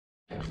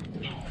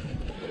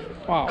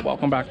Wow,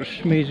 welcome back to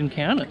Schmooze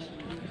Encounters.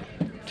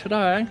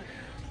 Today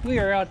we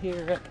are out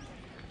here at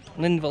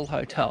Linville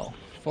Hotel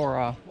for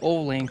our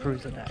all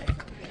Landcruiser day.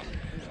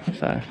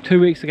 So 2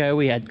 weeks ago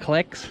we had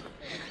collects,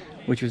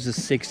 which was the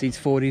 60s,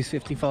 40s,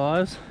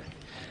 55s,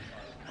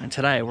 and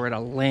today we're at a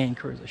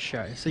Landcruiser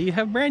show. So you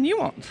have brand new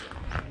ones,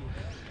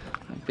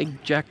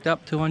 big jacked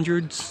up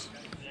 200s.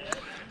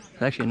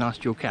 It's actually a nice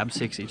dual cab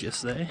 60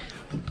 just there.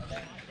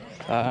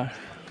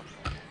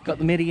 Got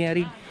the Midi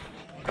Addy.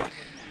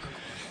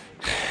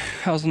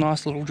 That was a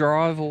nice little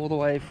drive all the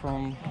way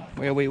from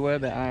where we were,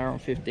 about an hour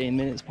and 15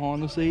 minutes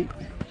behind the seat.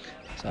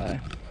 So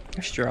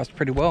actually drives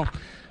pretty well.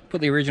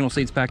 Put the original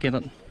seats back in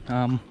it,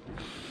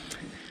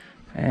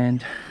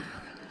 and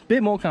a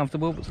bit more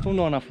comfortable, but still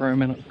not enough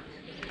room in it.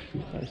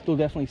 So still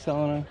definitely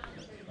selling her.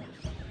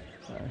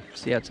 So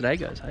see how today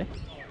goes, hey?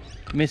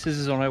 Mrs.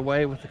 is on her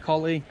way with the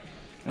collie,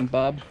 and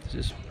Bub. It's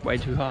just way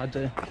too hard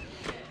to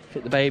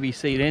fit the baby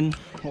seat in.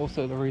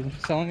 Also the reason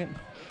for selling it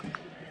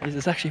is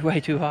it's actually way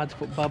too hard to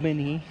put Bub in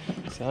here.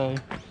 So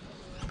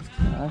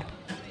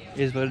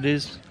is what it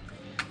is.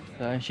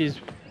 So she's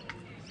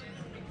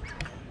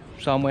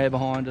somewhere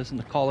behind us in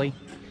the collie.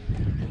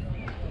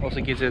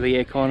 Also gives her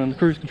the aircon and the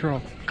cruise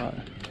control. So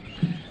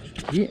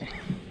yeah,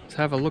 let's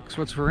have a look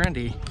what's around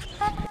here.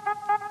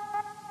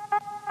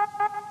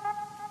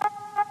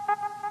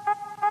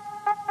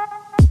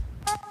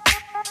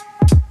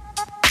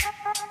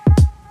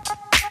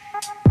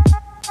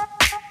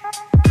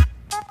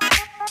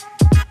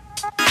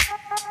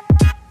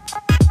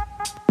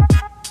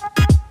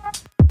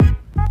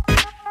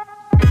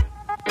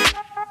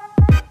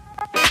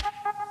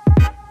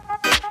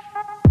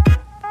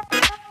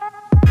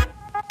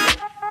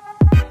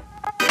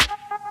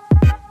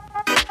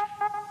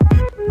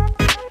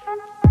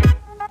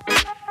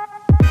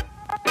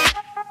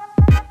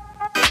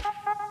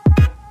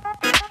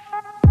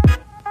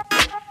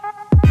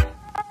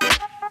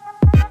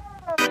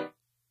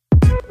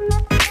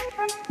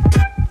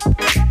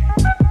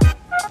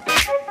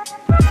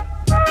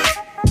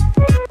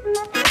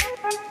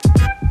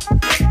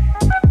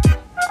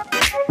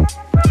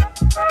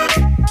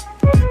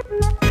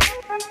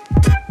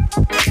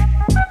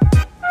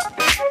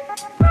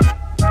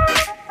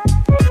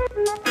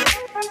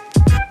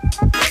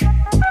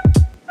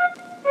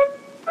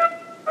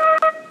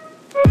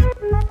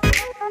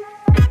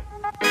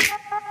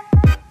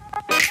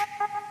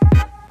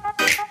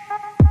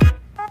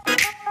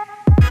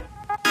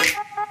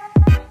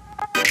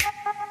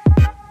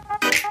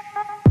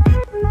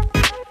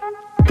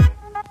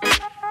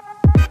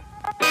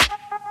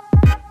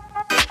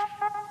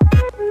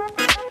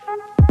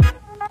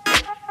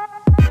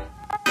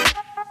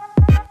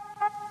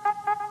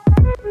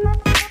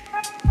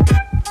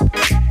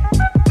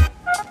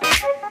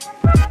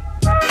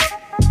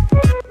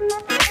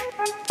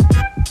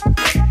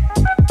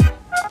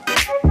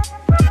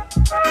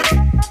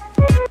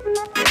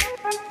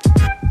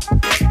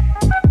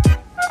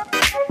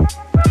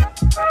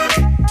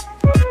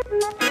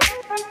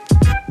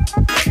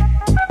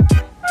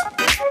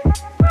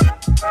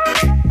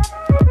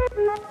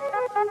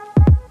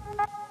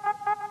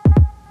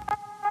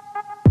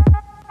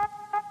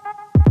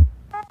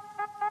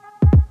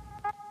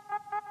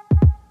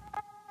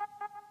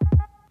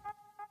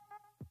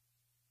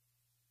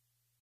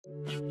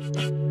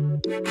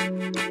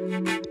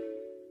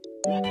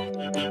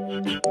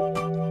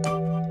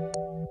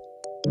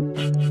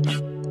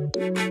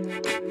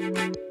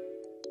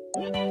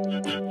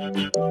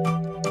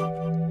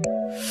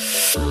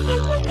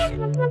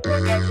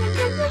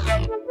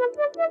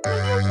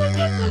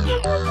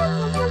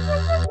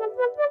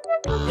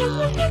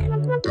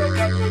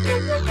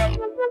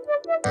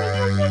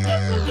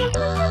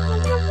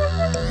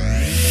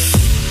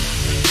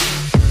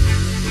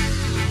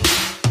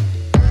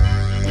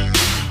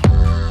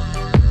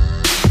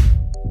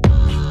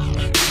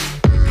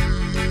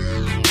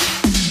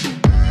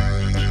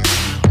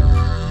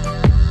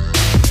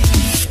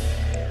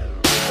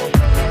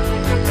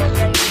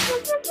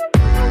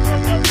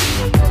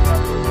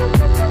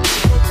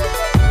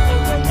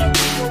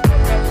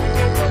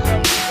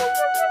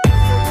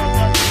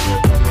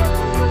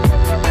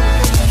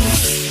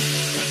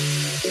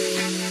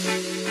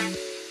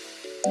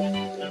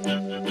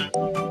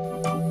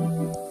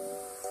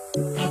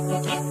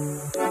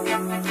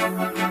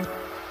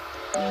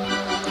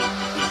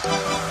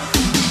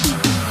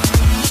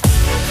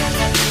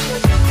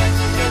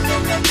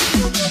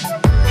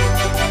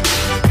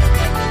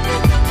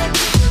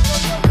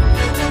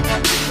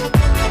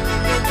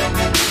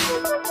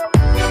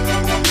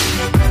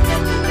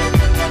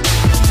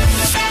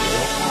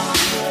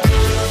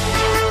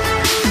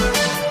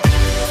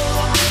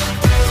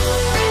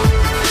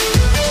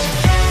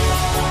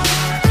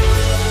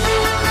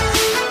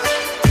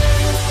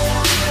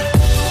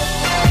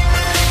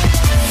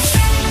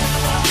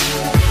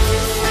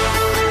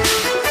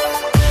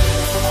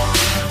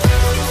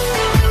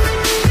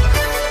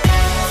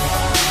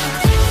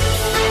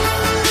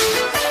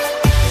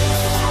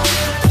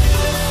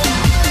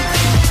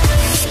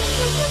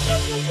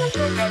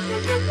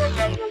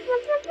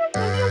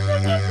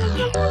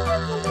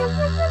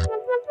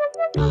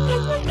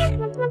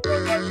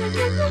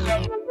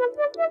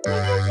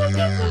 Thank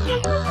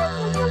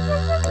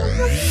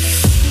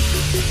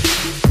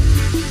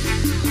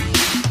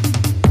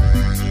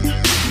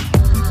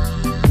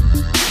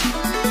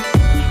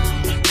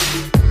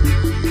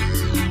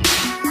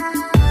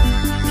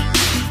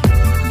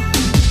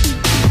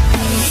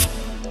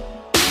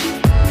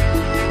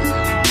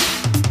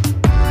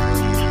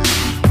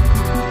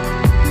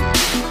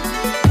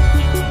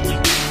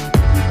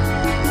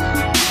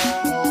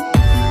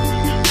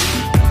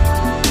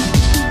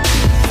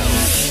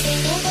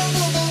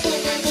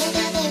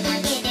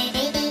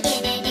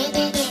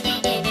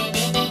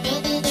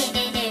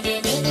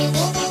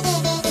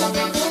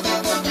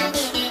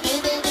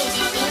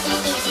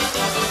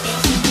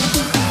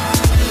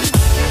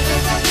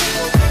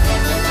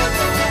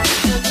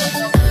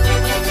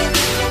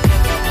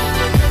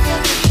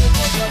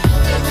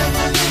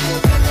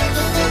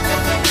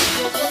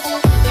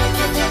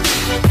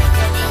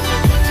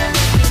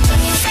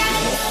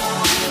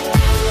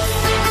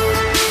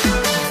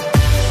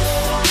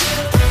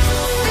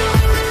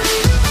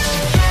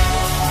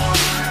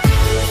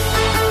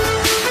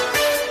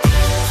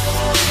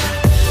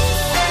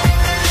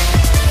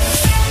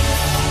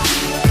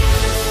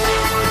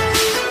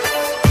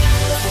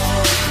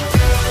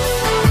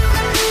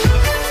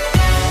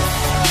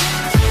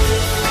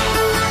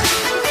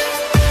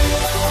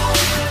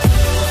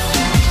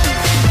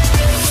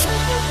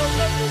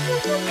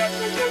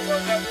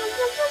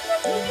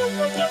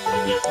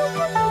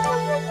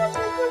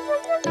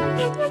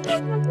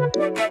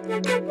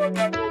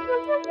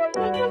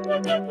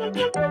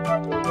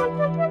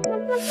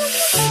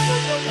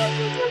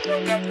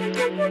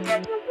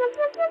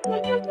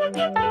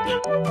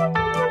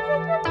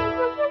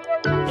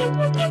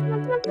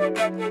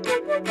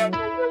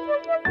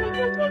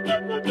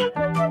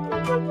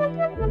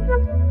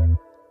you.